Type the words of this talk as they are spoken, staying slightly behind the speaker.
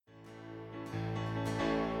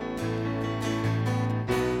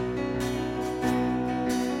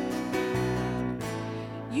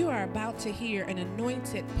to hear an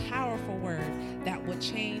anointed, powerful word that will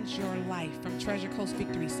change your life from Treasure Coast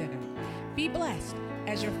Victory Center. Be blessed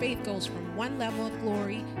as your faith goes from one level of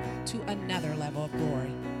glory to another level of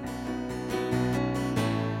glory.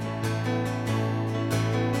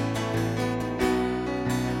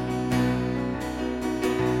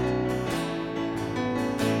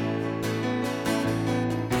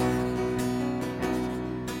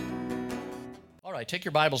 All right, take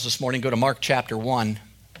your Bibles this morning, go to Mark chapter 1.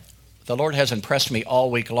 The Lord has impressed me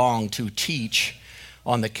all week long to teach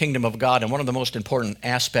on the kingdom of God, and one of the most important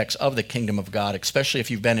aspects of the kingdom of God, especially if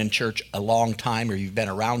you've been in church a long time or you've been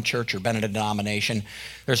around church or been in a denomination,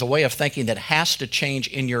 there's a way of thinking that has to change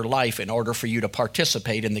in your life in order for you to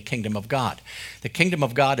participate in the kingdom of God. The kingdom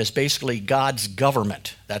of God is basically God's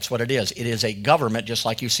government. That's what it is. It is a government, just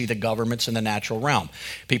like you see the governments in the natural realm.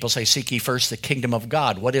 People say, seek ye first the kingdom of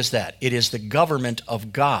God. What is that? It is the government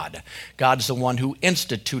of God. God's the one who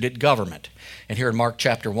instituted government. And here in Mark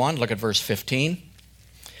chapter 1, look at verse 15.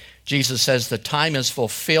 Jesus says, the time is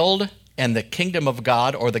fulfilled and the kingdom of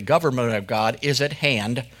God, or the government of God, is at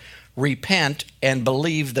hand. Repent and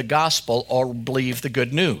believe the gospel, or believe the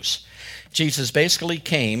good news. Jesus basically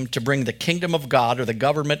came to bring the kingdom of God, or the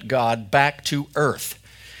government God, back to earth.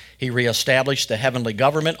 He reestablished the heavenly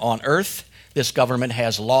government on earth. This government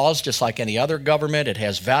has laws just like any other government. It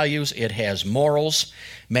has values. It has morals.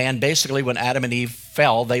 Man, basically, when Adam and Eve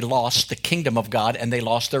fell, they lost the kingdom of God, and they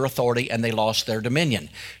lost their authority, and they lost their dominion.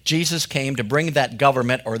 Jesus came to bring that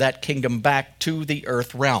government or that kingdom back to the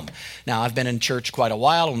earth realm. Now, I've been in church quite a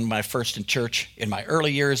while. When I first in church in my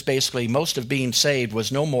early years, basically, most of being saved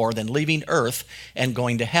was no more than leaving earth and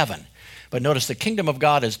going to heaven. But notice the kingdom of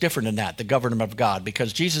God is different than that, the government of God,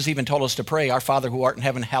 because Jesus even told us to pray, our Father who art in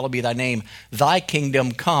heaven, hallowed be thy name. Thy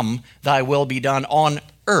kingdom come, thy will be done on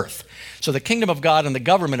earth. So the kingdom of God and the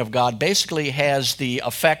government of God basically has the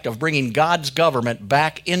effect of bringing God's government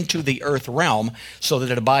back into the earth realm so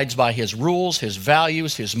that it abides by his rules, his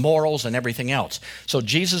values, his morals, and everything else. So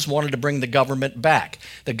Jesus wanted to bring the government back.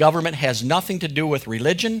 The government has nothing to do with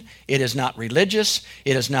religion. It is not religious.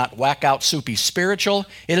 It is not whack-out, soupy spiritual.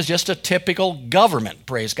 It is just a typical government,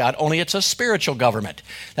 praise God, only it's a spiritual government.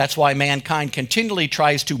 That's why mankind continually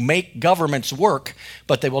tries to make governments work,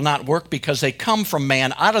 but they will not work because they come from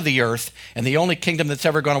man out of the earth, and the only kingdom that's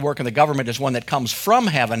ever going to work in the government is one that comes from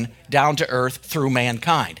heaven down to earth through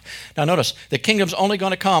mankind. Now notice, the kingdom's only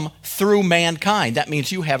going to come through mankind. That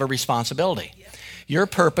means you have a responsibility. Your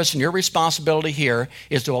purpose and your responsibility here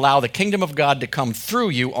is to allow the kingdom of God to come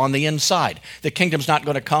through you on the inside. The kingdom's not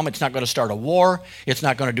going to come. It's not going to start a war. It's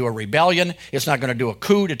not going to do a rebellion. It's not going to do a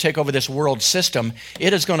coup to take over this world system.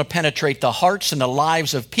 It is going to penetrate the hearts and the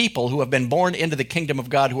lives of people who have been born into the kingdom of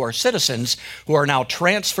God, who are citizens, who are now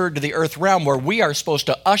transferred to the earth realm, where we are supposed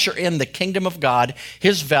to usher in the kingdom of God,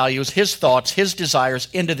 his values, his thoughts, his desires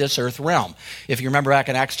into this earth realm. If you remember back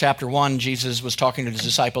in Acts chapter 1, Jesus was talking to his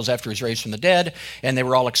disciples after he was raised from the dead, and they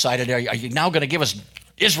were all excited. Are you now going to give us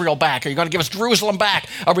Israel back? Are you going to give us Jerusalem back?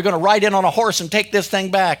 Are we going to ride in on a horse and take this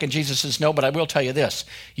thing back? And Jesus says, no, but I will tell you this.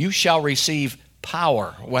 You shall receive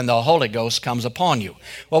power when the Holy Ghost comes upon you.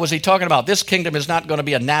 What was he talking about? This kingdom is not going to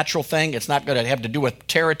be a natural thing. It's not going to have to do with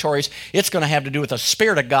territories. It's going to have to do with the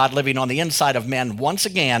Spirit of God living on the inside of men once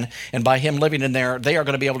again, and by him living in there, they are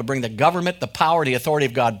going to be able to bring the government, the power, the authority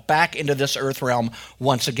of God back into this earth realm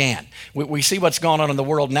once again. We see what's going on in the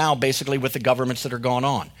world now, basically, with the governments that are going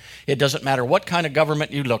on. It doesn't matter what kind of government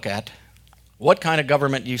you look at, what kind of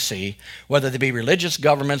government you see, whether they be religious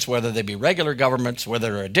governments, whether they be regular governments,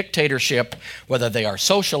 whether they're a dictatorship, whether they are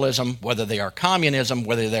socialism, whether they are communism,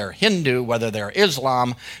 whether they're Hindu, whether they're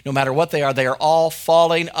Islam, no matter what they are all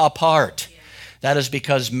falling apart. That is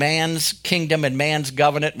because man's kingdom and man's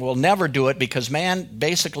government will never do it, because man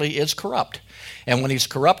basically is corrupt. And when he's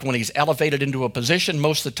corrupt, when he's elevated into a position,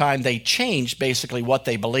 most of the time they change basically what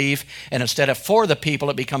they believe, and instead of for the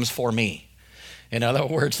people, it becomes for me. In other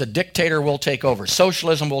words, the dictator will take over.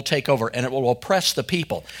 Socialism will take over, and it will oppress the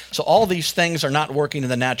people. So all these things are not working in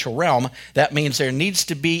the natural realm. That means there needs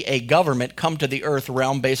to be a government come to the earth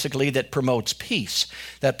realm, basically, that promotes peace,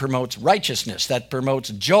 that promotes righteousness, that promotes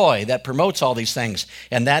joy, that promotes all these things.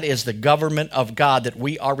 And that is the government of God that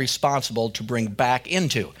we are responsible to bring back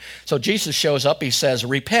into. So Jesus shows up. He says,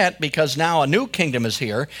 repent, because now a new kingdom is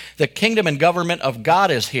here. The kingdom and government of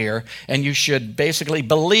God is here, and you should basically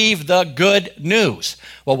believe the good news. news.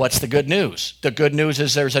 Well, what's the good news? The good news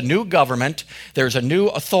is there's a new government, there's a new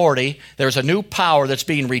authority, there's a new power that's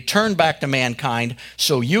being returned back to mankind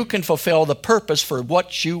so you can fulfill the purpose for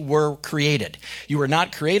what you were created. You were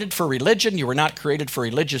not created for religion. You were not created for a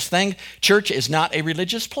religious thing. Church is not a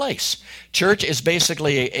religious place. Church is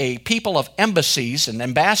basically a people of embassies and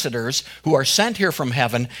ambassadors who are sent here from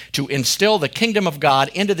heaven to instill the kingdom of God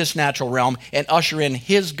into this natural realm and usher in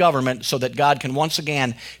his government so that God can once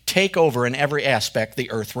again take over in every aspect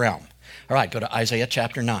the earth realm. All right, go to Isaiah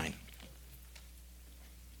chapter 9.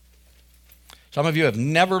 Some of you have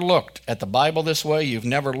never looked at the Bible this way. You've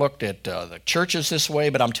never looked at the churches this way.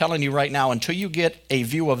 But I'm telling you right now, until you get a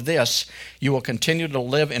view of this, you will continue to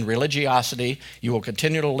live in religiosity. You will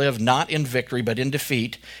continue to live not in victory, but in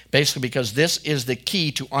defeat, basically because this is the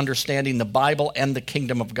key to understanding the Bible and the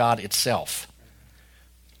kingdom of God itself.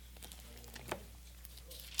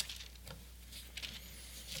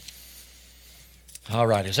 All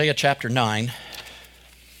right, Isaiah chapter 9.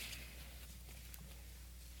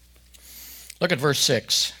 Look at verse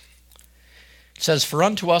 6. It says, "For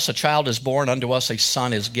unto us a child is born, unto us a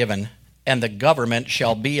son is given, and the government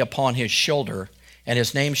shall be upon his shoulder, and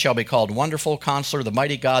his name shall be called Wonderful Counselor, the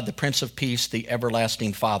Mighty God, the Prince of Peace, the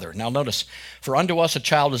Everlasting Father." Now notice, for unto us a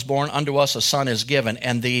child is born, unto us a son is given,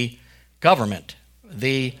 and the government,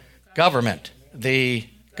 the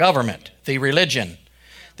religion,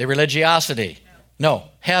 the religiosity, no,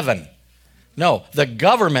 heaven. No, the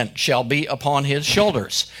government shall be upon his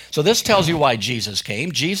shoulders. So this tells you why Jesus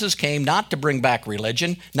came. Jesus came not to bring back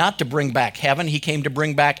religion, not to bring back heaven. He came to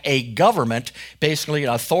bring back a government, basically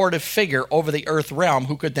an authoritative figure over the earth realm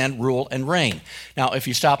who could then rule and reign. Now, if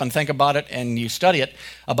you stop and think about it and you study it,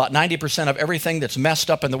 about 90% of everything that's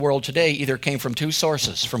messed up in the world today either came from two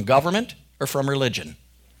sources, from government or from religion.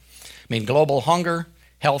 I mean, global hunger,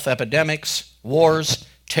 health epidemics, wars,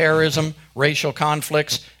 terrorism, racial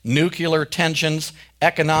conflicts, nuclear tensions,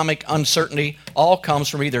 economic uncertainty, all comes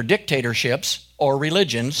from either dictatorships or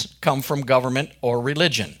religions, come from government or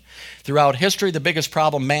religion. Throughout history, the biggest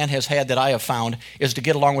problem man has had that I have found is to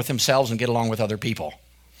get along with themselves and get along with other people.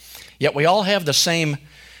 Yet we all have the same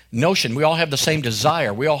notion. We all have the same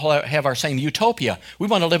desire. We all have our same utopia. We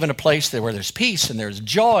want to live in a place where there's peace and there's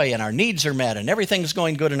joy and our needs are met and everything's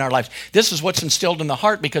going good in our lives. This is what's instilled in the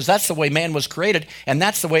heart because that's the way man was created and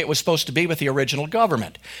that's the way it was supposed to be with the original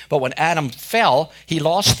government. But when Adam fell, he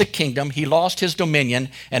lost the kingdom, he lost his dominion,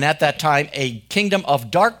 and at that time a kingdom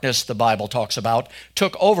of darkness, the Bible talks about,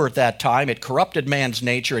 took over at that time. It corrupted man's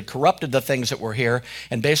nature, it corrupted the things that were here,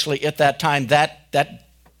 and basically at that time that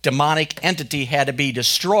demonic entity had to be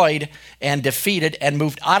destroyed and defeated and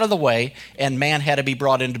moved out of the way, and man had to be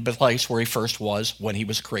brought into the place where he first was when he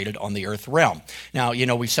was created on the earth realm. Now, you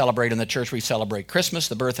know, we celebrate in the church, we celebrate Christmas,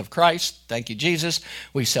 the birth of Christ. Thank you, Jesus.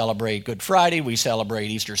 We celebrate Good Friday. We celebrate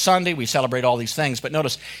Easter Sunday. We celebrate all these things. But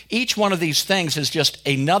notice, each one of these things is just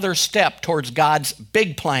another step towards God's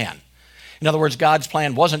big plan. In other words, God's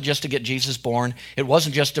plan wasn't just to get Jesus born. It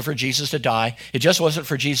wasn't just for Jesus to die. It just wasn't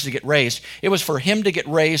for Jesus to get raised. It was for him to get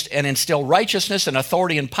raised and instill righteousness and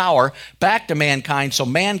authority and power back to mankind so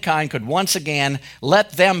mankind could once again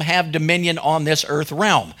let them have dominion on this earth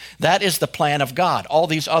realm. That is the plan of God. All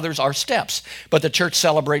these others are steps. But the church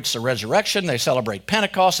celebrates the resurrection. They celebrate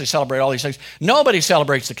Pentecost. They celebrate all these things. Nobody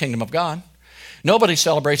celebrates the kingdom of God. Nobody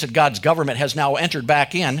celebrates that God's government has now entered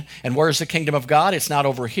back in. And where's the kingdom of God? It's not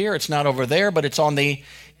over here, it's not over there, but it's on the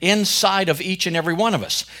inside of each and every one of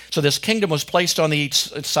us. So this kingdom was placed on the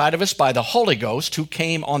side of us by the Holy Ghost who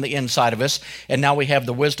came on the inside of us. And now we have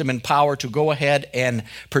the wisdom and power to go ahead and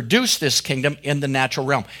produce this kingdom in the natural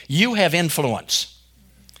realm. You have influence.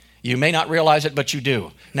 You may not realize it, but you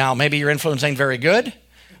do. Now, maybe your influence ain't very good.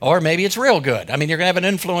 Or maybe it's real good. I mean, you're going to have an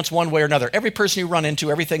influence one way or another. Every person you run into,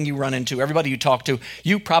 everything you run into, everybody you talk to,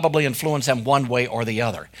 you probably influence them one way or the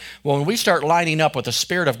other. Well, when we start lining up with the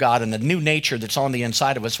Spirit of God and the new nature that's on the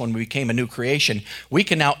inside of us when we became a new creation, we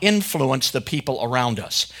can now influence the people around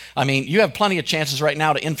us. I mean, you have plenty of chances right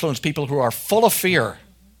now to influence people who are full of fear,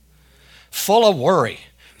 full of worry,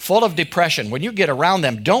 full of depression. When you get around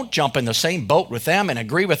them, don't jump in the same boat with them and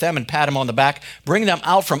agree with them and pat them on the back. Bring them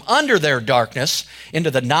out from under their darkness into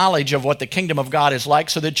the knowledge of what the kingdom of God is like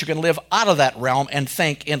so that you can live out of that realm and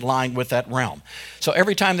think in line with that realm. So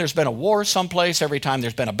every time there's been a war someplace, every time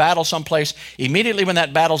there's been a battle someplace, immediately when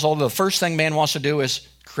that battle's over, the first thing man wants to do is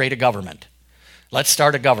create a government. Let's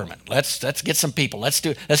start a government. Let's get some people. Let's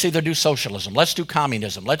either do socialism. Let's do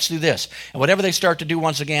communism. Let's do this. And whatever they start to do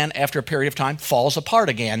once again, after a period of time, falls apart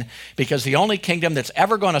again because the only kingdom that's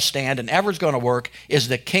ever going to stand and ever is going to work is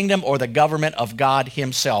the kingdom or the government of God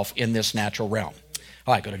himself in this natural realm.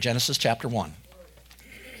 All right, go to Genesis chapter 1.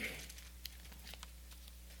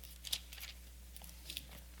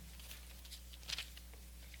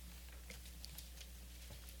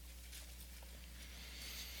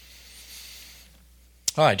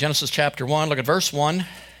 All right, Genesis chapter 1, look at verse 1.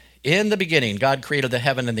 In the beginning, God created the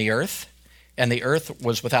heaven and the earth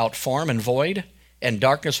was without form and void, and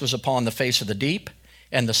darkness was upon the face of the deep,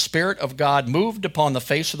 and the Spirit of God moved upon the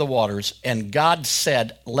face of the waters, and God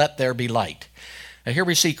said, "Let there be light." Now here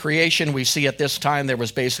we see creation. We see at this time there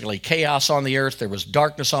was basically chaos on the earth, there was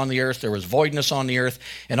darkness on the earth, there was voidness on the earth,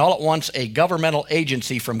 and all at once a governmental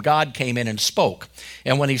agency from God came in and spoke.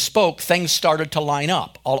 And when he spoke, things started to line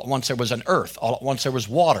up. All at once there was an earth, all at once there was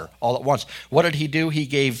water, all at once. What did he do? He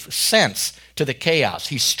gave sense to the chaos.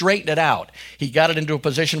 He straightened it out. He got it into a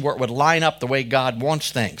position where it would line up the way God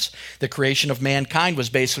wants things. The creation of mankind was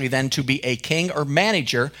basically then to be a king or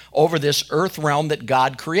manager over this earth realm that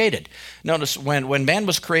God created. Notice when man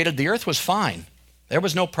was created, the earth was fine. There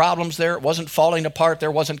was no problems there. It wasn't falling apart.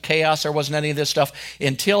 There wasn't chaos. There wasn't any of this stuff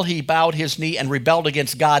until he bowed his knee and rebelled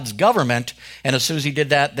against God's government. And as soon as he did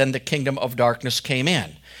that, then the kingdom of darkness came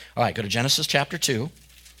in. All right, go to Genesis chapter 2.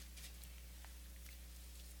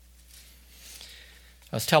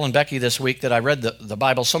 I was telling Becky this week that I read the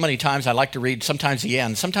Bible so many times. I like to read sometimes the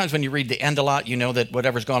end. Sometimes when you read the end a lot, you know that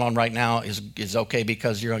whatever's going on right now is okay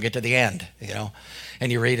because you're going to get to the end, you know.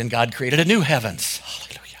 And you read, and God created a new heavens,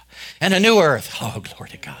 hallelujah, and a new earth. Oh, glory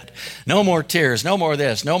to God. No more tears, no more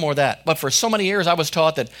this, no more that. But for so many years I was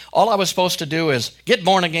taught that all I was supposed to do is get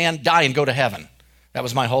born again, die, and go to heaven. That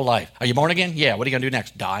was my whole life. Are you born again? Yeah. What are you going to do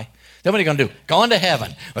next? Die. Then what are you going to do? Go into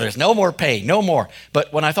heaven, where there's no more pain, no more.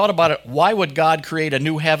 But when I thought about it, why would God create a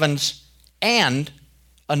new heavens and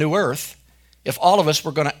a new earth? If all of us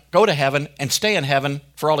were going to go to heaven and stay in heaven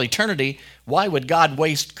for all eternity, why would God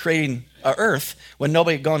waste creating an earth when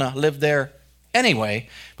nobody's going to live there anyway?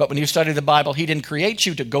 But when you study the Bible, he didn't create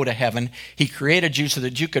you to go to heaven. He created you so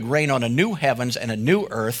that you could reign on a new heavens and a new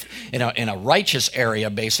earth in a righteous area,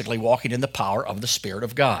 basically walking in the power of the Spirit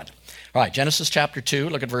of God. All right, Genesis chapter 2,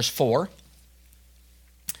 look at verse 4.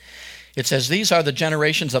 It says, "These are the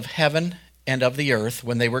generations of heaven and of the earth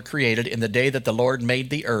when they were created in the day that the Lord made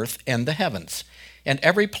the earth and the heavens. And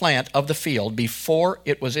every plant of the field before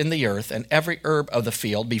it was in the earth, and every herb of the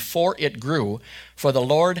field before it grew, for the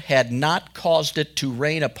Lord had not caused it to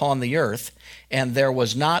rain upon the earth, and there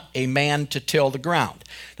was not a man to till the ground."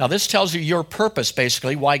 Now this tells you your purpose,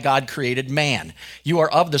 basically, why God created man. You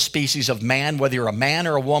are of the species of man. Whether you're a man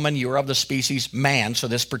or a woman, you are of the species man, so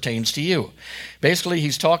this pertains to you. Basically,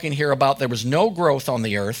 he's talking here about there was no growth on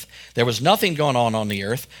the earth. There was nothing going on the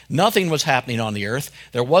earth. Nothing was happening on the earth.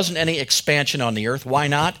 There wasn't any expansion on the earth. Why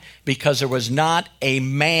not? Because there was not a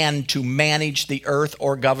man to manage the earth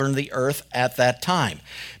or govern the earth at that time.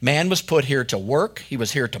 Man was put here to work. He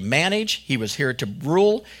was here to manage. He was here to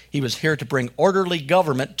rule. He was here to bring orderly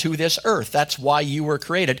government to this earth. That's why you were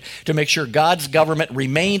created, to make sure God's government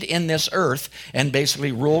remained in this earth and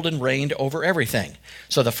basically ruled and reigned over everything.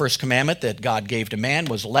 So the first commandment that God gave to man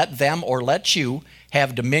was let them or let you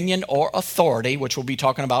have dominion or authority, which we'll be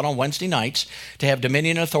talking about on Wednesday nights, to have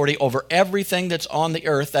dominion and authority over everything that's on the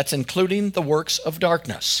earth, that's including the works of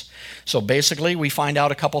darkness. So basically, we find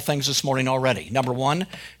out a couple things this morning already. Number one,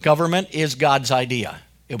 government is God's idea.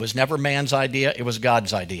 It was never man's idea, it was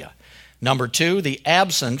God's idea. Number two, the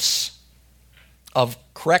absence of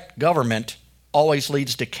correct government always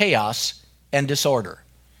leads to chaos and disorder.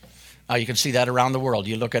 Now, you can see that around the world.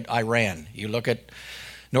 You look at Iran, you look at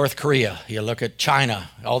North Korea, you look at China,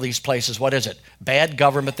 all these places. What is it? Bad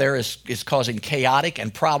government there is causing chaotic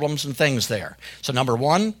and problems and things there. So number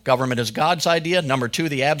one, government is God's idea. Number two,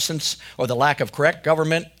 the absence or the lack of correct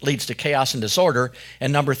government leads to chaos and disorder.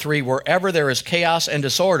 And number three, wherever there is chaos and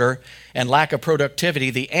disorder and lack of productivity,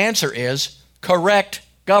 the answer is correct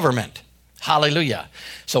government. Hallelujah.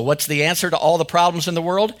 So what's the answer to all the problems in the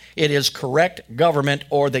world? It is correct government,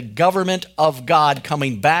 or the government of God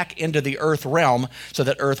coming back into the earth realm so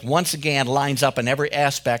that earth once again lines up in every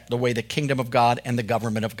aspect the way the kingdom of God and the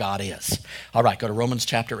government of God is. All right, go to Romans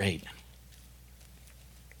chapter 8.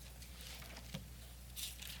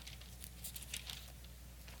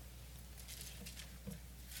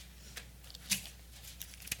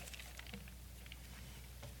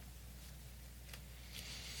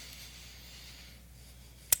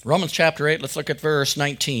 Romans chapter 8, let's look at verse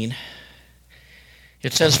 19.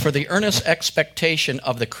 It says, "For the earnest expectation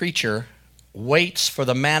of the creature waits for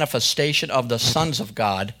the manifestation of the sons of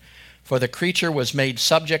God. For the creature was made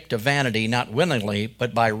subject to vanity, not willingly,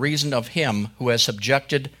 but by reason of him who has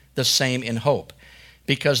subjected the same in hope.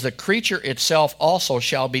 Because the creature itself also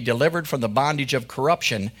shall be delivered from the bondage of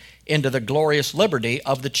corruption into the glorious liberty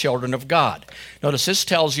of the children of God. Notice this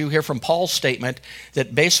tells you here from Paul's statement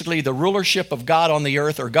that basically the rulership of God on the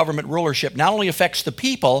earth, or government rulership, not only affects the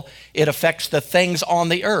people, it affects the things on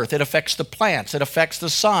the earth. It affects the plants. It affects the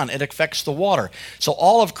sun. It affects the water. So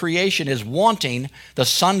all of creation is wanting the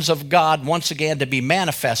sons of God once again to be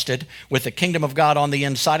manifested with the kingdom of God on the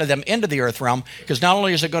inside of them into the earth realm, because not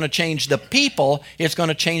only is it going to change the people, it's going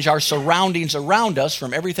to change our surroundings around us,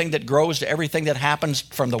 from everything that grows to everything that happens,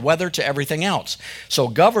 from the weather to everything else. So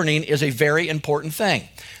governing is a very important thing.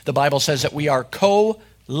 The Bible says that we are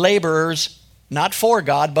co-laborers, not for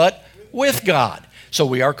God, but with God. So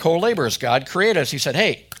we are co-laborers. God created us. He said,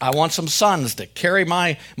 hey, I want some sons to carry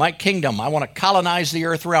my kingdom. I want to colonize the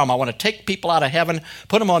earth realm. I want to take people out of heaven,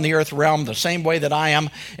 put them on the earth realm the same way that I am.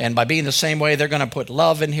 And by being the same way, they're going to put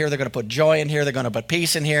love in here. They're going to put joy in here. They're going to put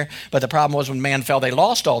peace in here. But the problem was when man fell, they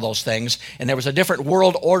lost all those things. And there was a different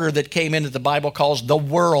world order that came in that the Bible calls the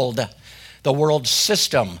world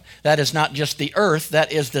system. That is not just the earth.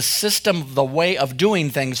 That is the system, the way of doing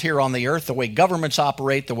things here on the earth, the way governments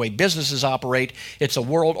operate, the way businesses operate. It's a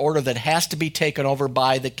world order that has to be taken over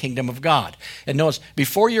by the kingdom of God. And notice,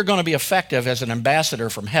 before you're going to be effective as an ambassador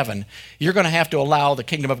from heaven, you're going to have to allow the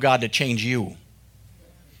kingdom of God to change you.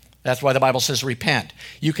 That's why the Bible says repent.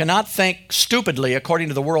 You cannot think stupidly according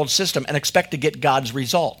to the world system and expect to get God's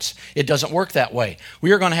results. It doesn't work that way.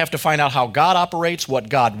 We are going to have to find out how God operates, what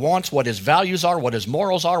God wants, what his values are, what his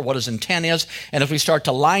morals are, what his intent is. And if we start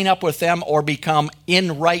to line up with them or become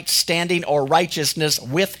in right standing or righteousness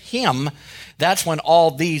with him, that's when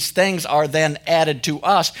all these things are then added to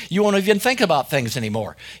us. You won't even think about things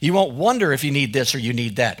anymore. You won't wonder if you need this or you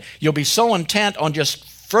need that. You'll be so intent on just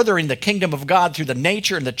furthering the kingdom of God through the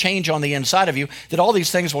nature and the change on the inside of you that all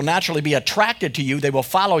these things will naturally be attracted to you. They will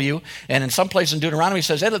follow you. And in some place in Deuteronomy it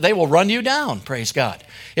says they will run you down, praise God.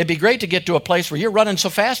 It'd be great to get to a place where you're running so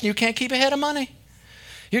fast and you can't keep ahead of money.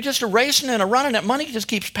 You're just a racing and a running at money. It just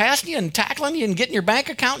keeps passing you and tackling you and getting your bank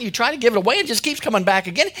account. And you try to give it away and it just keeps coming back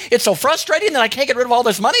again. It's so frustrating that I can't get rid of all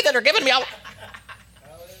this money that they're giving me out.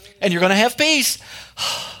 And you're going to have peace.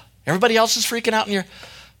 Everybody else is freaking out and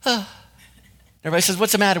you're... Everybody says,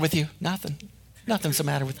 what's the matter with you? Nothing. Nothing's the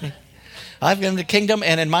matter with me. I've been in the kingdom,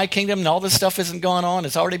 and in my kingdom, all this stuff isn't going on.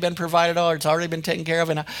 It's already been provided for. It's already been taken care of.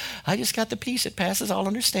 And I just got the peace that passes all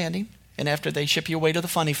understanding. And after they ship you away to the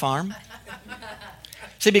funny farm.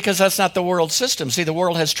 See, because that's not the world system. See, the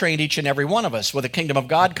world has trained each and every one of us. Well, the kingdom of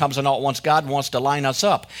God comes and all at once God wants to line us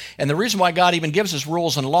up. And the reason why God even gives us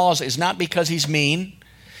rules and laws is not because he's mean.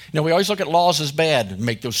 You know, we always look at laws as bad.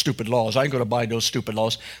 Make those stupid laws. I ain't going to buy those stupid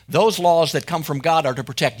laws. Those laws that come from God are to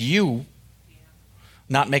protect you,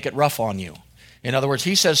 not make it rough on you. In other words,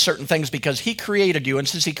 he says certain things because he created you, and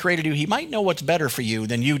since he created you, he might know what's better for you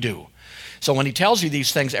than you do. So when he tells you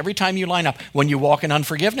these things, every time you line up, when you walk in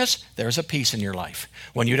unforgiveness, there's a peace in your life.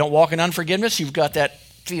 When you don't walk in unforgiveness, you've got that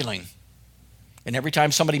feeling. And every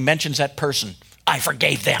time somebody mentions that person, I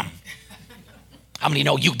forgave them. How many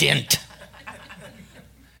know you didn't?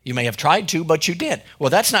 You may have tried to, but you did. Well,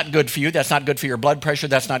 that's not good for you. That's not good for your blood pressure.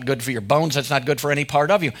 That's not good for your bones. That's not good for any part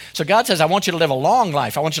of you. So God says, I want you to live a long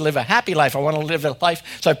life. I want you to live a happy life. I want to live a life.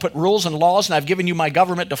 So I've put rules and laws, and I've given you my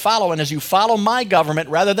government to follow. And as you follow my government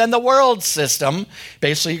rather than the world system,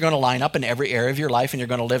 basically you're going to line up in every area of your life, and you're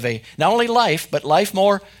going to live a, not only life, but life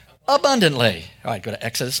more abundantly. All right, go to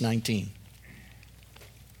Exodus 19.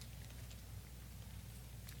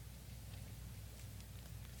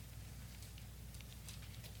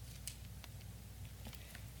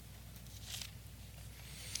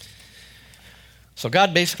 So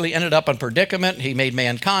God basically ended up in a predicament. He made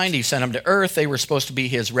mankind. He sent them to earth. They were supposed to be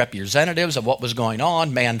his representatives of what was going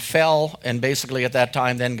on. Man fell, and basically at that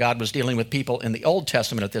time, then God was dealing with people in the Old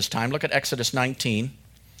Testament at this time. Look at Exodus 19,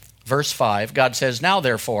 verse 5. God says, now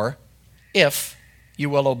therefore, if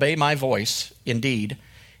you will obey my voice indeed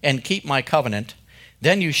and keep my covenant,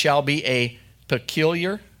 then you shall be a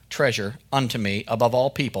peculiar treasure unto me above all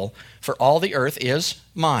people, for all the earth is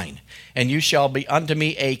mine. And you shall be unto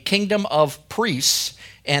me a kingdom of priests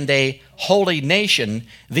and a holy nation.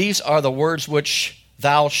 These are the words which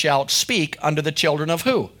thou shalt speak unto the children of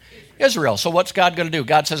who? Israel. So what's God going to do?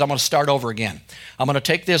 God says, I'm going to start over again. I'm going to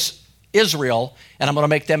take this Israel and I'm going to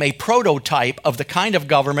make them a prototype of the kind of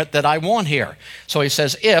government that I want here. So he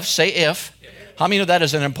says, if, say if. How many know that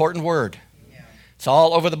is an important word? It's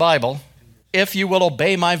all over the Bible. If you will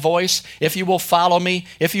obey my voice, if you will follow me,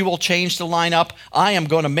 if you will change the lineup, I am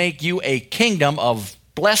going to make you a kingdom of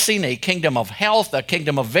blessing, a kingdom of health, a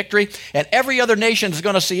kingdom of victory. And every other nation is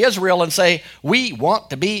going to see Israel and say, we want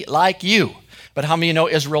to be like you. But how many of you know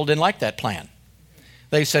Israel didn't like that plan?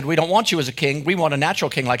 They said, we don't want you as a king. We want a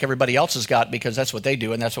natural king like everybody else has got, because that's what they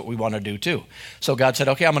do, and that's what we want to do too. So God said,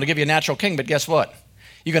 okay, I'm going to give you a natural king, but guess what?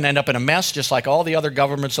 You're going to end up in a mess just like all the other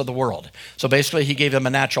governments of the world. So basically, he gave them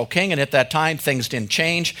a natural king, and at that time, things didn't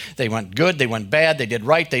change. They went good, they went bad, they did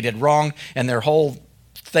right, they did wrong, and their whole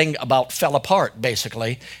thing about fell apart,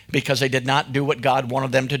 basically, because they did not do what God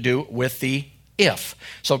wanted them to do with the if.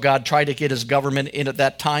 So God tried to get his government in at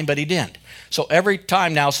that time, but he didn't. So every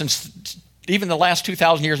time now, since even the last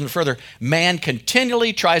 2,000 years and further, man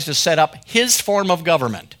continually tries to set up his form of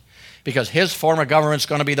government, because his form of government is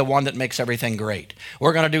going to be the one that makes everything great.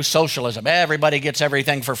 We're going to do socialism. Everybody gets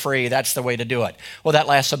everything for free. That's the way to do it. Well, that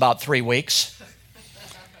lasts about 3 weeks.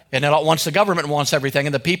 And then once the government wants everything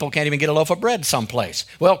and the people can't even get a loaf of bread someplace.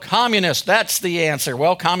 Well, communist, that's the answer.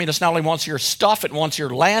 Well, communist not only wants your stuff, it wants your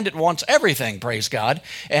land, it wants everything, praise God.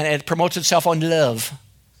 And it promotes itself on love.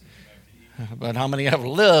 But how many of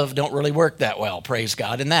love don't really work that well, praise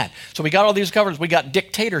God, in that. So we got all these governments. We got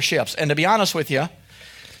dictatorships. And to be honest with you,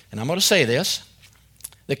 and I'm going to say this,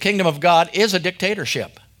 the kingdom of God is a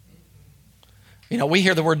dictatorship. You know, we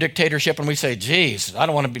hear the word dictatorship and we say, geez, I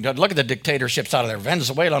don't want to be, look at the dictatorships out of there.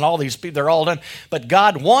 Venezuela and all these people, they're all done. But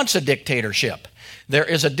God wants a dictatorship. There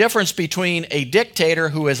is a difference between a dictator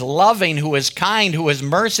who is loving, who is kind, who is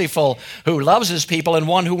merciful, who loves his people, and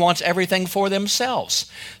one who wants everything for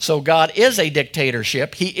themselves. So God is a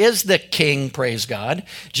dictatorship. He is the king, praise God.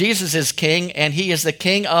 Jesus is king, and he is the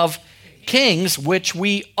king of kings, which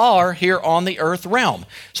we are here on the earth realm.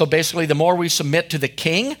 So basically, the more we submit to the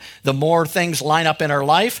king, the more things line up in our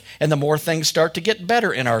life, and the more things start to get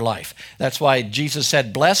better in our life. That's why Jesus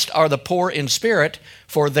said, blessed are the poor in spirit,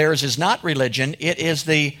 for theirs is not religion, it is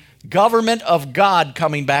the government of God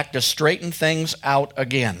coming back to straighten things out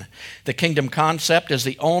again. The kingdom concept is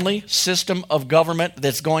the only system of government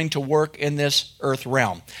that's going to work in this earth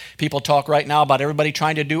realm. People talk right now about everybody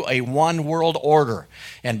trying to do a one world order.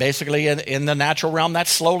 And basically in the natural realm,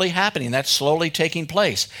 that's slowly happening. That's slowly taking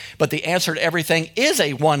place. But the answer to everything is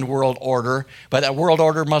a one world order, but that world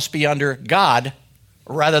order must be under God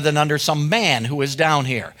rather than under some man who is down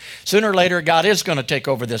here. Sooner or later, God is going to take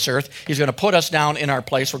over this earth. He's going to put us down in our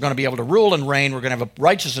place. We're going to be able to rule and reign. We're going to have a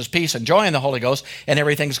righteousness, peace, and joy in the Holy Ghost, and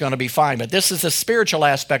everything's going to be fine. But this is the spiritual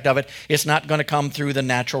aspect of it. It's not going to come through the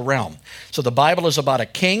natural realm. So the Bible is about a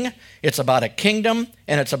king, it's about a kingdom,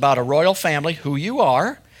 and it's about a royal family, who you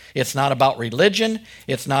are. It's not about religion.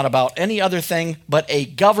 It's not about any other thing but a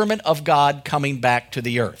government of God coming back to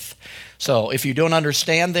the earth. So if you don't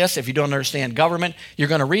understand this, if you don't understand government, you're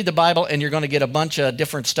going to read the Bible and you're going to get a bunch of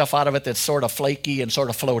different stuff out of it that's sort of flaky and sort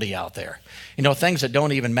of floaty out there. You know, things that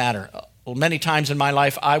don't even matter. Well, many times in my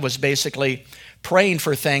life, I was basically praying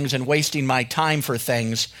for things and wasting my time for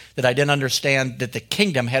things that I didn't understand that the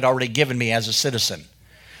kingdom had already given me as a citizen.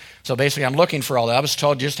 So basically, I'm looking for all that. I was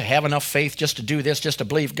told just to have enough faith, just to do this, just to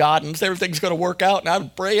believe God, and everything's going to work out, and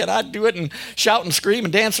I'd pray, and I'd do it, and shout and scream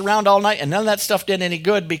and dance around all night, and none of that stuff did any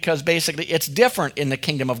good, because basically it's different in the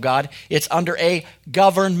kingdom of God. It's under a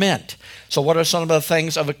government. So what are some of the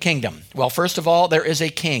things of a kingdom? Well, first of all, there is a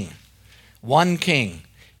king. One king.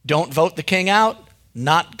 Don't vote the king out.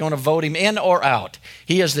 Not going to vote him in or out.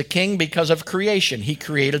 He is the king because of creation. He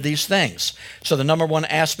created these things. So the number one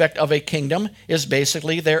aspect of a kingdom is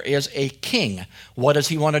basically there is a king. What does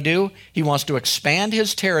he want to do? He wants to expand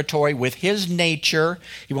his territory with his nature.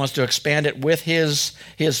 He wants to expand it with his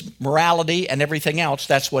morality and everything else.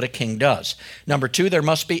 That's what a king does. Number two, there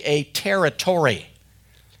must be a territory.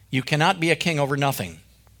 You cannot be a king over nothing.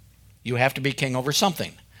 You have to be king over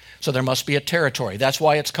something. So there must be a territory. That's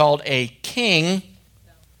why it's called a kingdom,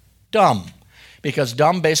 because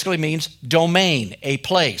dom basically means domain, a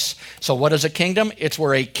place. So what is a kingdom? It's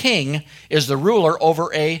where a king is the ruler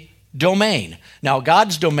over a domain. Now,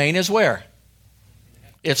 God's domain is where?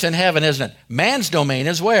 It's in heaven, isn't it? Man's domain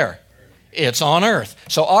is where? It's on earth.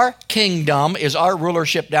 So our kingdom is our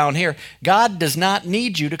rulership down here. God does not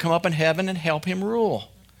need you to come up in heaven and help him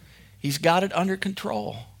rule. He's got it under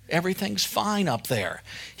control. Everything's fine up there.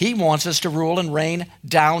 He wants us to rule and reign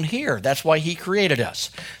down here. That's why he created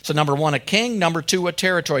us. So number one, a king. Number two, a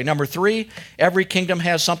territory. Number three, every kingdom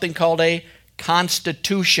has something called a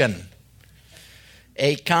constitution.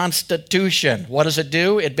 A constitution. What does it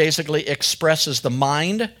do? It basically expresses the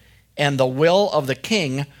mind and the will of the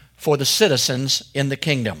king for the citizens in the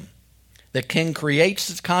kingdom. The king creates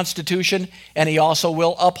the constitution, and he also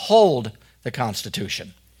will uphold the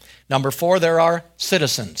constitution. Number four, there are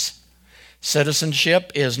citizens.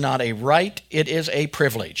 Citizenship is not a right, it is a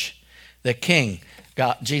privilege. The king,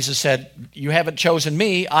 Jesus said, you haven't chosen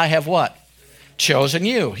me, I have what? chosen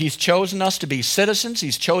you. He's chosen us to be citizens.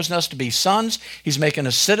 He's chosen us to be sons. He's making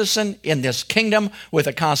us citizen in this kingdom with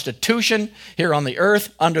a constitution here on the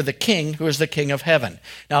earth under the king who is the king of heaven.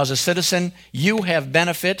 Now, as a citizen, you have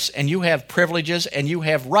benefits and you have privileges and you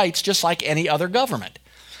have rights just like any other government.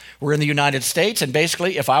 We're in the United States, and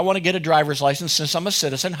basically, if I want to get a driver's license since I'm a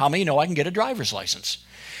citizen, how many know I can get a driver's license?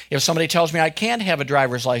 If somebody tells me I can't have a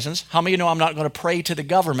driver's license, how many know I'm not going to pray to the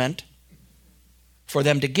government for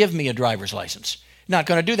them to give me a driver's license? You're not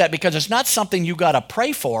going to do that because it's not something you got to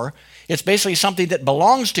pray for. It's basically something that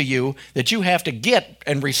belongs to you that you have to get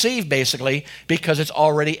and receive basically because it's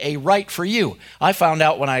already a right for you. I found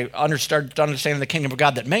out when I started understanding the kingdom of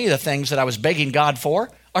God that many of the things that I was begging God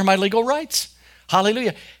for are my legal rights.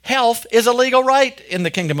 Hallelujah. Health is a legal right in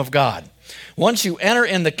the kingdom of God. Once you enter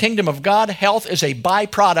in the kingdom of God, health is a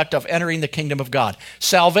byproduct of entering the kingdom of God.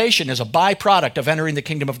 Salvation is a byproduct of entering the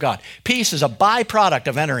kingdom of God. Peace is a byproduct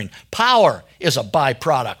of entering. Power is a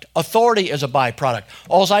byproduct. Authority is a byproduct.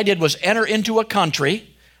 All I did was enter into a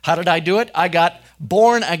country. How did I do it? I got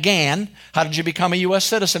born again. How did you become a U.S.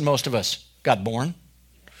 citizen, most of us? Got born.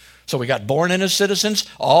 So we got born in as citizens,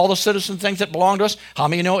 all the citizen things that belong to us. How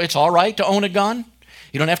many know it's all right to own a gun?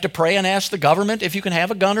 You don't have to pray and ask the government if you can have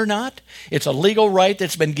a gun or not. It's a legal right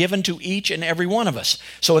that's been given to each and every one of us.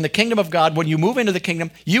 So in the kingdom of God, when you move into the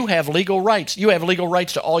kingdom, you have legal rights. You have legal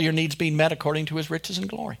rights to all your needs being met according to his riches and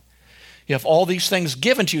glory. You have all these things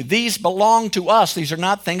given to you. These belong to us. These are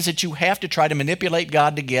not things that you have to try to manipulate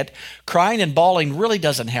God to get. Crying and bawling really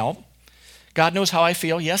doesn't help. God knows how I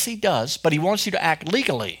feel. Yes, he does. But he wants you to act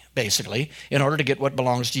legally, basically, in order to get what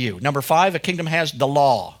belongs to you. Number 5, a kingdom has the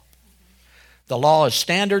law. The law is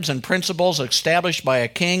standards and principles established by a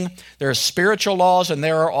king. There are spiritual laws and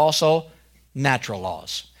there are also natural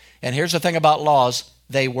laws. And here's the thing about laws,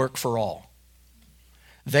 they work for all.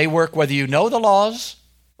 They work whether you know the laws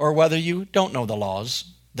or whether you don't know the laws.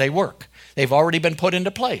 They work. They've already been put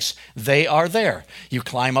into place. They are there. You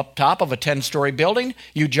climb up top of a 10-story building,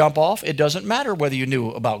 you jump off. It doesn't matter whether you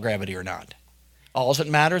knew about gravity or not. All that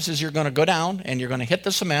matters is you're going to go down and you're going to hit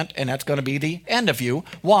the cement and that's going to be the end of you.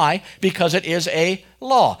 Why? Because it is a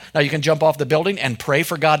law. Now you can jump off the building and pray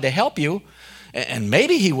for God to help you, and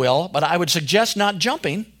maybe he will, but I would suggest not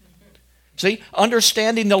jumping. See,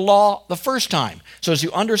 understanding the law the first time. So as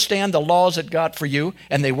you understand the laws that God for you,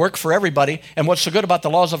 and they work for everybody, and what's so good about the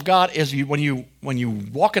laws of God is when you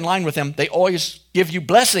walk in line with them, they always give you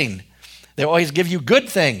blessing. They always give you good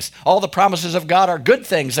things. All the promises of God are good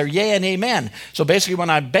things. They're yea and amen. So basically when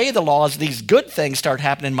I obey the laws, these good things start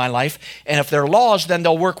happening in my life. And if they're laws, then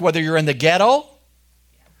they'll work whether you're in the ghetto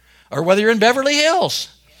or whether you're in Beverly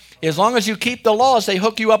Hills. As long as you keep the laws, they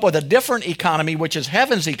hook you up with a different economy, which is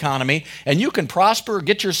heaven's economy, and you can prosper,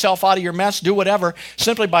 get yourself out of your mess, do whatever,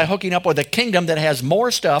 simply by hooking up with a kingdom that has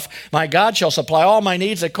more stuff. My God shall supply all my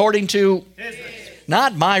needs according to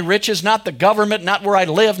not my riches, not the government, not where I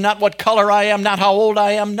live, not what color I am, not how old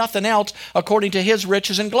I am, nothing else, according to his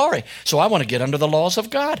riches and glory. So I want to get under the laws of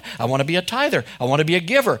God. I want to be a tither. I want to be a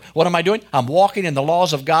giver. What am I doing? I'm walking in the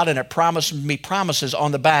laws of God, and it promises me promises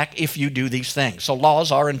on the back if you do these things. So laws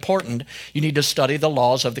are important. You need to study the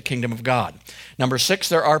laws of the kingdom of God. Number 6,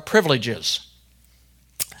 there are privileges.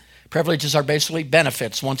 Privileges are basically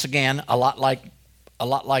benefits. Once again, a lot like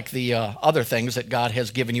the other things that God has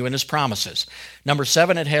given you in his promises. Number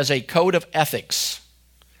 7, it has a code of ethics.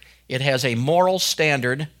 It has a moral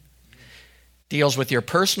standard, deals with your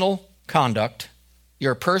personal conduct,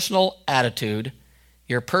 your personal attitude,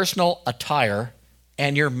 your personal attire,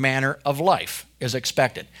 and your manner of life is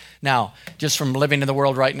expected. Now, just from living in the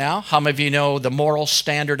world right now, how many of you know the moral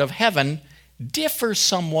standard of heaven differs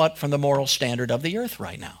somewhat from the moral standard of the earth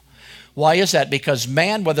right now? Why is that? Because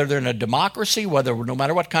man, whether they're in a democracy, no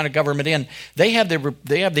matter what kind of government in, they have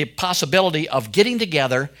the possibility of getting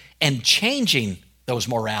together and changing those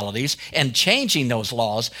moralities and changing those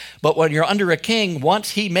laws. But when you're under a king,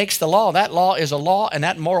 once he makes the law, that law is a law, and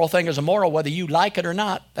that moral thing is a moral, whether you like it or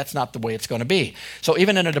not. That's not the way it's going to be. So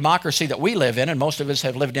even in a democracy that we live in, and most of us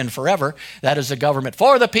have lived in forever, that is a government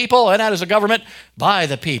for the people, and that is a government by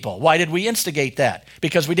the people. Why did we instigate that?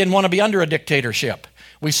 Because we didn't want to be under a dictatorship.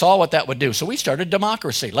 We saw what that would do. So we started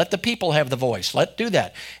democracy. Let the people have the voice. Let's do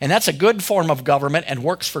that. And that's a good form of government and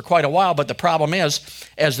works for quite a while. But the problem is,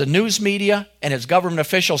 as the news media and as government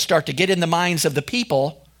officials start to get in the minds of the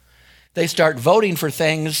people, they start voting for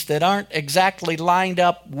things that aren't exactly lined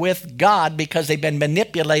up with God because they've been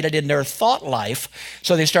manipulated in their thought life.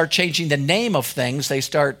 So they start changing the name of things. They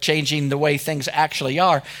start changing the way things actually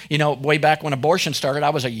are. You know, way back when abortion started, I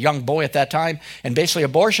was a young boy at that time, and basically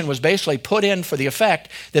abortion was basically put in for the effect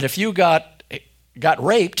that if you got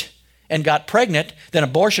raped and got pregnant, then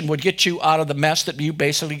abortion would get you out of the mess that you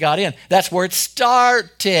basically got in. That's where it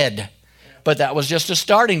started. But that was just a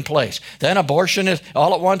starting place. Then abortion is,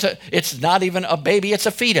 all at once, it's not even a baby, it's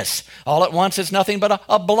a fetus. All at once, it's nothing but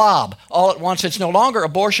a blob. All at once, it's no longer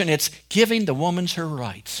abortion, it's giving the woman her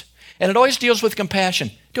rights. And it always deals with compassion.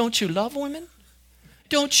 Don't you love women?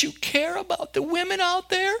 Don't you care about the women out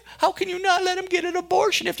there? How can you not let them get an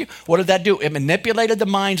abortion? What did that do? It manipulated the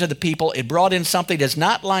minds of the people. It brought in something that's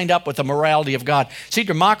not lined up with the morality of God. See,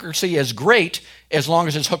 democracy is great as long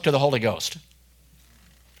as it's hooked to the Holy Ghost.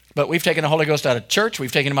 But we've taken the Holy Ghost out of church.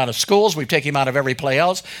 We've taken him out of schools. We've taken him out of every place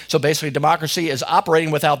else. So basically, democracy is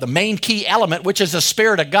operating without the main key element, which is the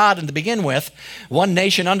Spirit of God to begin with. One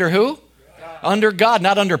nation under who? God. Under God,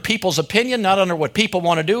 not under people's opinion, not under what people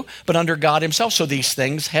want to do, but under God himself. So these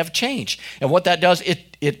things have changed. And what that does,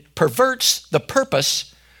 it perverts the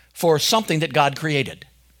purpose for something that God created.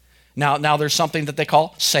 Now there's something that they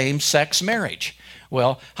call same-sex marriage.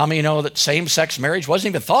 Well, how many know that same-sex marriage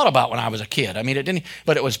wasn't even thought about when I was a kid? I mean, it didn't,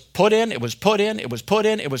 but it was put in, it was put in, it was put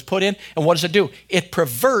in, it was put in. And what does it do? It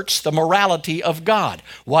perverts the morality of God.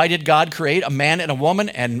 Why did God create a man and a woman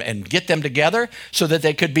and get them together? So that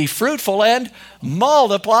they could be fruitful and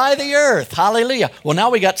multiply the earth. Hallelujah. Well,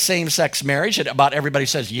 now we got same-sex marriage that about everybody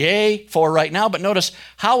says yay for right now. But notice,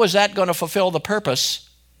 how is that going to fulfill the purpose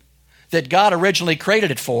that God originally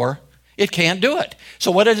created it for? It can't do it.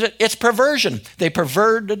 So what is it? It's perversion. They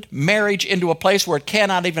perverted marriage into a place where it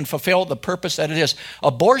cannot even fulfill the purpose that it is.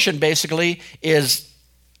 Abortion basically is,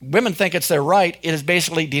 women think it's their right. It is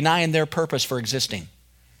basically denying their purpose for existing.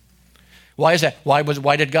 Why is that?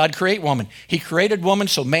 Why did God create woman? He created woman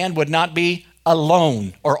so man would not be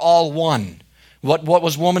alone or all one. What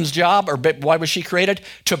was woman's job, or why was she created?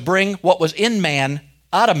 To bring what was in man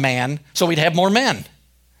out of man so we'd have more men.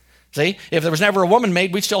 See, if there was never a woman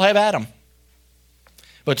made, we'd still have Adam.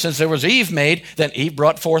 But since there was Eve made, then Eve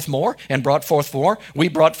brought forth more and brought forth more. We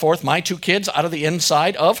brought forth my two kids out of the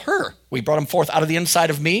inside of her. We brought them forth out of the inside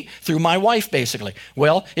of me through my wife, basically.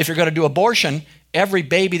 Well, if you're going to do abortion, every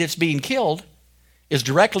baby that's being killed is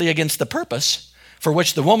directly against the purpose for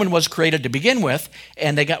which the woman was created to begin with.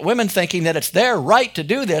 And they got women thinking that it's their right to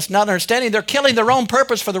do this, not understanding they're killing their own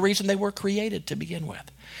purpose for the reason they were created to begin with.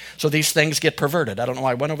 So these things get perverted. I don't know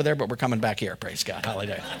why I went over there, but we're coming back here. Praise God.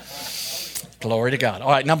 Hallelujah. Glory to God.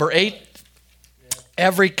 All right, number 8.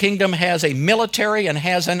 Every kingdom has a military and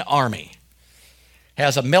has an army.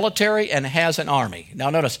 Has a military and has an army.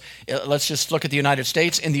 Now notice, let's just look at the United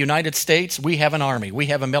States. In the United States, we have an army. We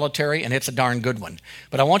have a military, and it's a darn good one.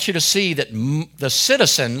 But I want you to see that the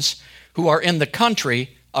citizens who are in the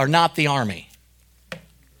country are not the army.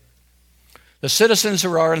 The citizens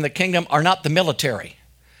who are in the kingdom are not the military.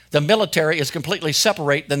 The military is completely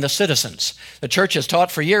separate than the citizens. The church has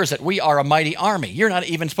taught for years that we are a mighty army. You're not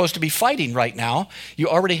even supposed to be fighting right now. You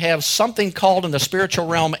already have something called in the spiritual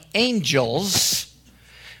realm angels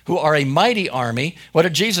who are a mighty army. What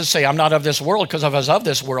did Jesus say? I'm not of this world, because if I was of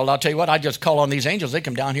this world, I'll tell you what, I just call on these angels. They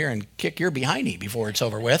come down here and kick your behindy before it's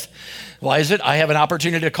over with. Why is it? I have an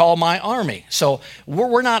opportunity to call my army. So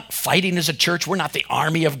we're not fighting as a church. We're not the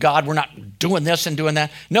army of God. We're not doing this and doing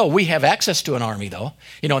that. No, we have access to an army, though.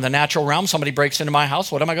 You know, in the natural realm, somebody breaks into my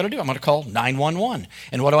house. What am I going to do? I'm going to call 911.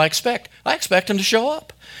 And what do I expect? I expect them to show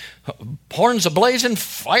up. Horns ablazing,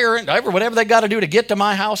 fire, whatever they got to do to get to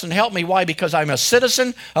my house and help me. Why? Because I'm a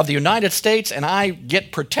citizen of the United States and I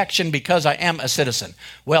get protection because I am a citizen.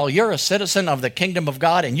 Well, you're a citizen of the kingdom of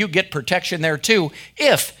God and you get protection there too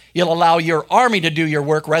if you'll allow your army to do your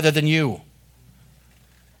work rather than you.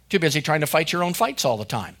 Too busy trying to fight your own fights all the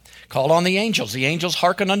time. Call on the angels. The angels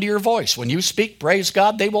hearken unto your voice. When you speak, praise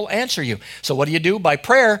God, they will answer you. So what do? By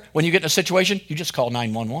prayer, when you get in a situation, you just call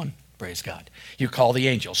 911. Praise God. You call the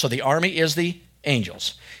angels. So the army is the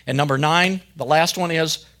angels. And number 9, the last one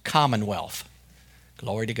is commonwealth.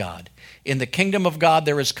 Glory to God. In the kingdom of God,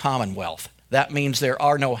 there is commonwealth. That means there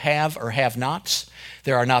are no have or have-nots.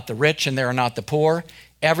 There are not the rich and there are not the poor.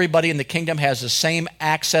 Everybody in the kingdom has the same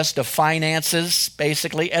access to finances,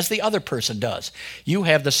 basically, as the other person does. You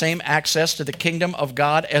have the same access to the kingdom of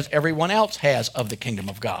God as everyone else has of the kingdom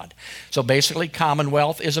of God. So basically,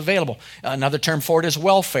 commonwealth is available. Another term for it is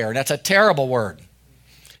welfare, and that's a terrible word.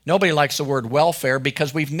 Nobody likes the word welfare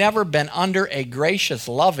because we've never been under a gracious,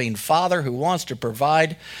 loving Father who wants to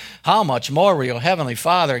provide. How much more will your heavenly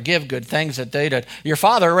Father give good things that they did? Your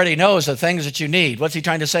Father already knows the things that you need. What's he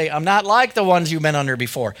trying to say? I'm not like the ones you've been under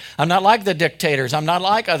before. I'm not like the dictators. I'm not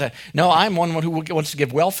like other. No, I'm one who wants to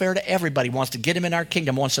give welfare to everybody, wants to get them in our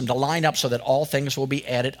kingdom, wants them to line up so that all things will be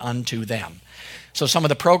added unto them. So some of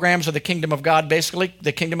the programs of the kingdom of God, basically,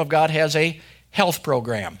 the kingdom of God has a health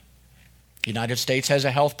program. The United States has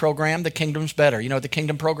a health program. The kingdom's better. You know what the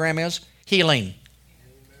kingdom program is? Healing.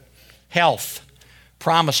 Health.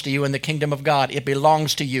 Promised to you in the kingdom of God. It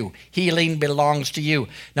belongs to you. Healing belongs to you.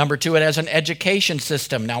 Number two, it has an education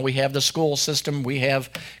system. Now we have the school system. We have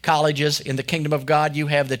colleges. In the kingdom of God, you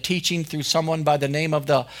have the teaching through someone by the name of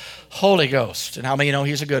the Holy Ghost. And how many know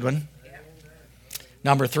he's a good one?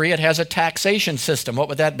 Number three, it has a taxation system. What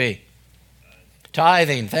would that be?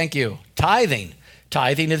 Tithing. Thank you. Tithing.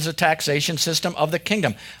 Tithing is a taxation system of the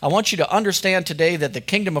kingdom. I want you to understand today that the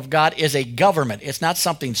kingdom of God is a government. It's not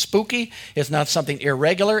something spooky. It's not something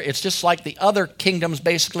irregular. It's just like the other kingdoms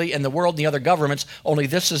basically in the world and the other governments, only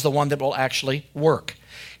this is the one that will actually work.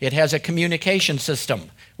 It has a communication system,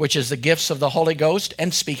 which is the gifts of the Holy Ghost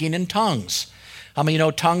and speaking in tongues. How many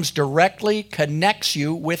know tongues directly connects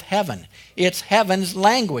you with heaven? It's heaven's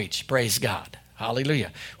language, praise God.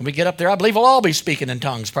 Hallelujah. When we get up there, I believe we'll all be speaking in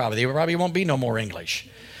tongues probably. There probably won't be no more English.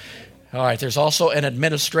 All right, there's also an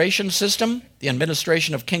administration system, the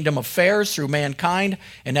administration of kingdom affairs through mankind,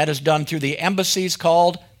 and that is done through the embassies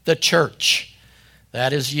called the church.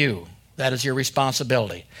 That is you. That is your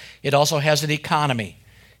responsibility. It also has an economy.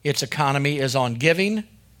 Its economy is on giving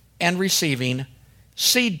and receiving,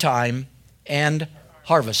 seed time and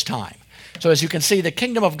harvest time. So as you can see, the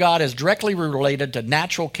kingdom of God is directly related to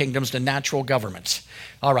natural kingdoms, to natural governments.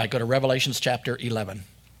 All right, go to Revelation chapter 11.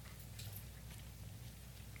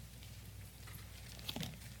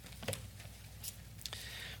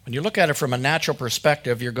 When you look at it from a natural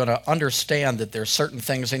perspective, you're going to understand that there's certain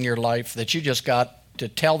things in your life that you just got to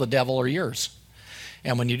tell the devil are yours.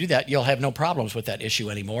 And when you do that, you'll have no problems with that issue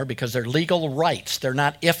anymore because they're legal rights. They're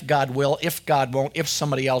not if God will, if God won't, if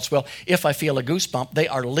somebody else will, if I feel a goosebump. They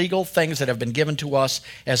are legal things that have been given to us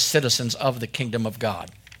as citizens of the kingdom of God.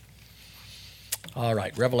 All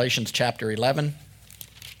right, Revelation chapter 11.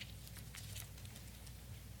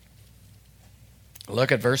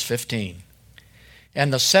 Look at verse 15.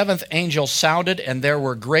 And the seventh angel sounded, and there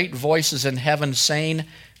were great voices in heaven saying,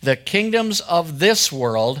 the kingdoms of this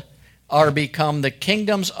world are become the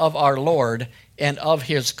kingdoms of our Lord and of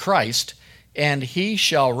his Christ, and he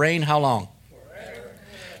shall reign how long? Forever.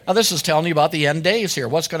 Now this is telling you about the end days here.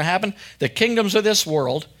 What's going to happen? The kingdoms of this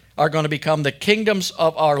world are going to become the kingdoms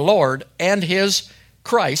of our Lord and his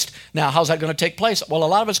Christ. Now, how's that going to take place? Well, a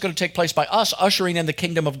lot of it's going to take place by us ushering in the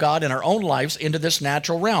kingdom of God in our own lives into this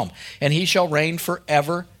natural realm. And he shall reign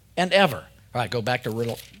forever and ever. All right, go back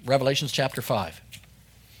to Revelation chapter 5.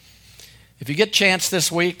 If you get a chance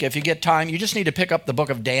this week, if you get time, you just need to pick up the book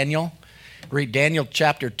of Daniel. Read Daniel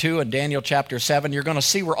chapter 2 and Daniel chapter 7. You're going to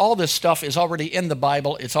see where all this stuff is already in the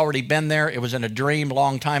Bible. It's already been there. It was in a dream a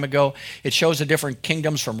long time ago. It shows the different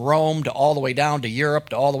kingdoms from Rome to all the way down to Europe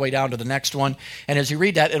to all the way down to the next one. And as you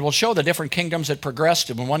read that, it will show the different kingdoms that progressed.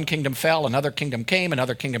 And when one kingdom fell, another kingdom came,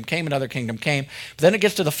 another kingdom came, another kingdom came. But then it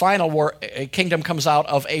gets to the final where a kingdom comes out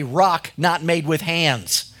of a rock not made with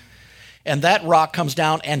hands. And that rock comes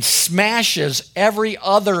down and smashes every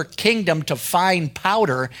other kingdom to fine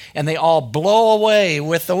powder, and they all blow away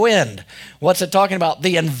with the wind. What's it talking about?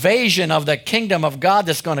 The invasion of the kingdom of God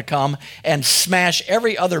that's going to come and smash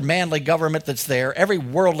every other manly government that's there, every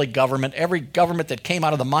worldly government, every government that came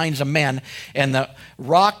out of the minds of men, and the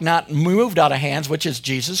rock not moved out of hands, which is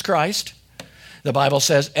Jesus Christ. The Bible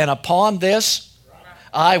says, and upon this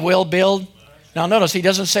I will build. Now notice, he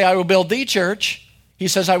doesn't say I will build the church. He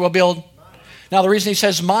says I will build. Now, the reason he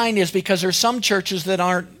says mine is because there's some churches that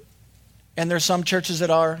aren't, and there's some churches that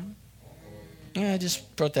are. Yeah,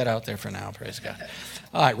 just put that out there for now, praise God.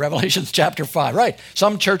 All right, Revelation chapter 5. Right,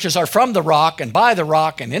 some churches are from the rock and by the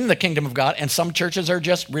rock and in the kingdom of God, and some churches are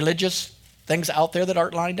just religious things out there that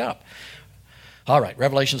aren't lined up. All right,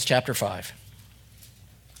 Revelation chapter 5.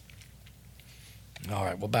 All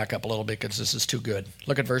right, we'll back up a little bit because this is too good.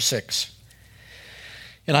 Look at verse 6.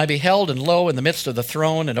 And I beheld, and lo, in the midst of the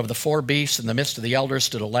throne and of the four beasts, in the midst of the elders,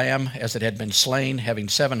 stood a lamb, as it had been slain, having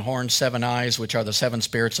 7 horns, 7 eyes, which are the 7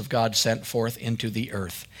 spirits of God sent forth into the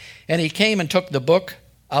earth. And he came and took the book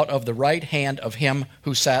out of the right hand of him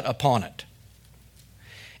who sat upon it.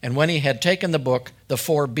 And when he had taken the book, the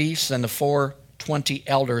 4 beasts and the 24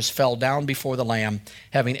 elders fell down before the Lamb,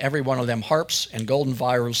 having every one of them harps and golden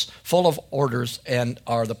vials full of orders, and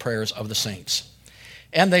are the prayers of the saints.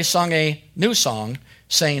 And they sung a new song,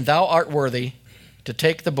 saying, Thou art worthy to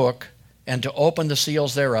take the book and to open the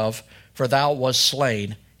seals thereof, for thou wast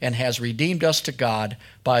slain and hast redeemed us to God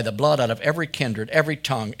by the blood out of every kindred, every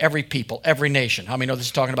tongue, every people, every nation. How many know this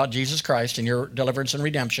is talking about Jesus Christ and your deliverance and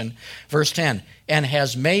redemption? Verse 10, and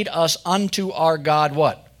has made us unto our God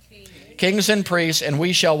what? Kings and priests, and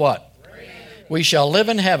we shall what? Reign. We shall live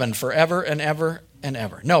in heaven forever and ever and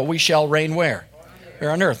ever. No, we shall reign where? Here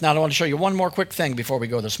on earth. Now I want to show you one more quick thing before we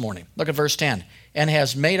go this morning. Look at verse 10. And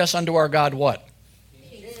has made us unto our God what?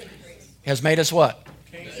 Has made us what?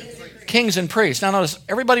 Kings and priests. Now notice,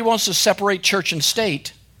 everybody wants to separate church and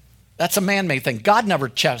state. That's a man-made thing. God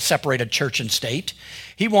never separated church and state.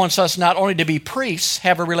 He wants us not only to be priests,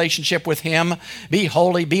 have a relationship with Him, be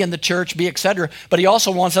holy, be in the church, be etc., but He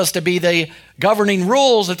also wants us to be the governing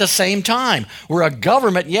rules at the same time. We're a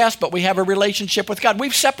government, yes, but we have a relationship with God.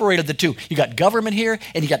 We've separated the two. You got government here,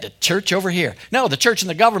 and you got the church over here. No, the church and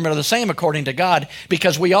the government are the same according to God,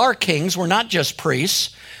 because we are kings. We're not just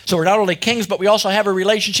priests. So we're not only kings, but we also have a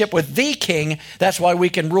relationship with the king. That's why we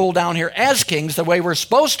can rule down here as kings the way we're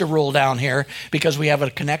supposed to rule down here, because we have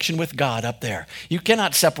a connection with God up there. You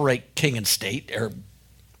cannot separate king and state, or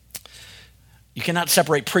you cannot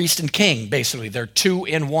separate priest and king, basically. They're two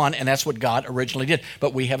in one, and that's what God originally did.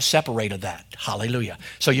 But we have separated that. Hallelujah.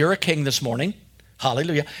 So you're a king this morning.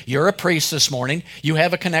 Hallelujah. You're a priest this morning. You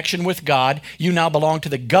have a connection with God. You now belong to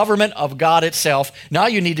the government of God itself. Now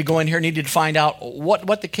you need to go in here and need to find out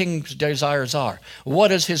what the king's desires are.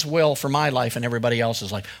 What is his will for my life and everybody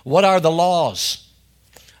else's life? What are the laws?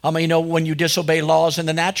 I mean, you know, when you disobey laws in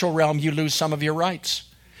the natural realm, you lose some of your rights.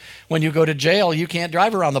 When you go to jail, you can't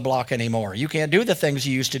drive around the block anymore. You can't do the things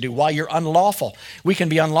you used to do. Why? You're unlawful. We can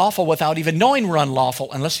be unlawful without even knowing we're unlawful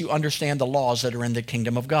unless you understand the laws that are in the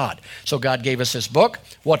kingdom of God. So God gave us this book.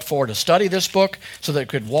 What for? To study this book so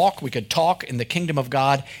that we could talk in the kingdom of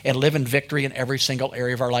God and live in victory in every single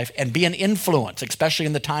area of our life and be an influence, especially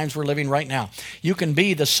in the times we're living right now. You can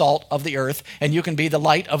be the salt of the earth and you can be the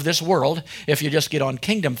light of this world if you just get on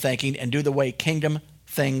kingdom thinking and do the way kingdom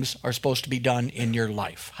things are supposed to be done in your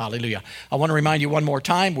life. Hallelujah. I want to remind you one more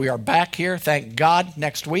time, we are back here, thank God,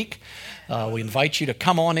 next week. We invite you to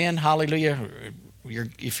come on in. Hallelujah.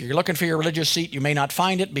 If you're looking for your religious seat, you may not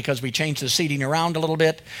find it because we changed the seating around a little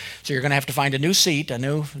bit. So you're going to have to find a new seat, a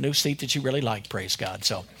new seat that you really like, praise God.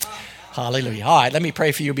 So hallelujah. All right, let me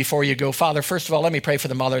pray for you before you go. Father, first of all, let me pray for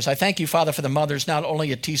the mothers. I thank you, Father, for the mothers, not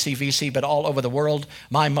only at TCVC, but all over the world.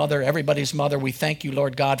 My mother, everybody's mother. We thank you,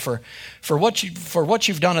 Lord God, for what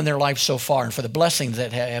you've done in their lives so far and for the blessings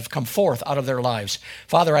that have come forth out of their lives.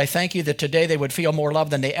 Father, I thank you that today they would feel more love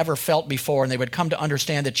than they ever felt before, and they would come to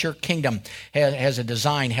understand that your kingdom has a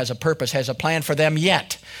design, has a purpose, has a plan for them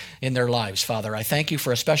yet in their lives, Father. I thank you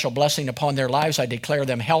for a special blessing upon their lives. I declare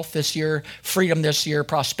them health this year, freedom this year,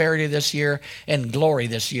 prosperity this year, and glory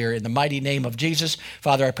this year in the mighty name of Jesus.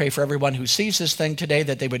 Father, I pray for everyone who sees this thing today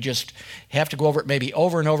that they would just have to go over it maybe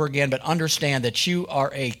over and over again, but understand that you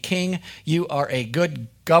are a king, you are a good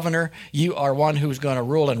governor, you are one who's going to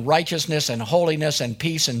rule in righteousness and holiness and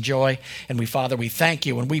peace and joy. And Father, we thank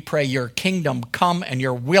you and we pray your kingdom come and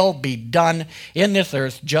your will be done in this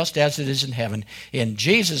earth just as it is in heaven. In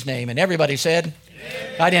Jesus' name. And everybody said,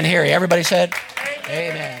 amen. I didn't hear you. Everybody said,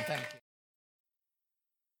 amen. Amen. Thank you.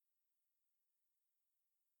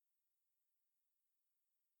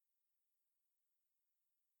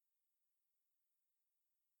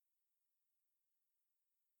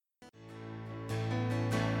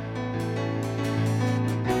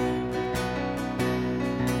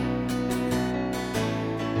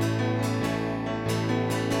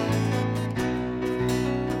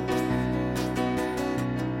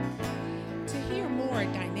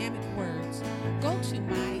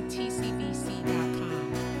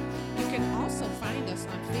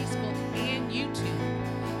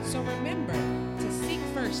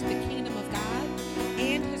 The kingdom of God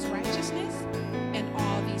and his righteousness, and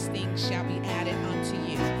all these things shall be added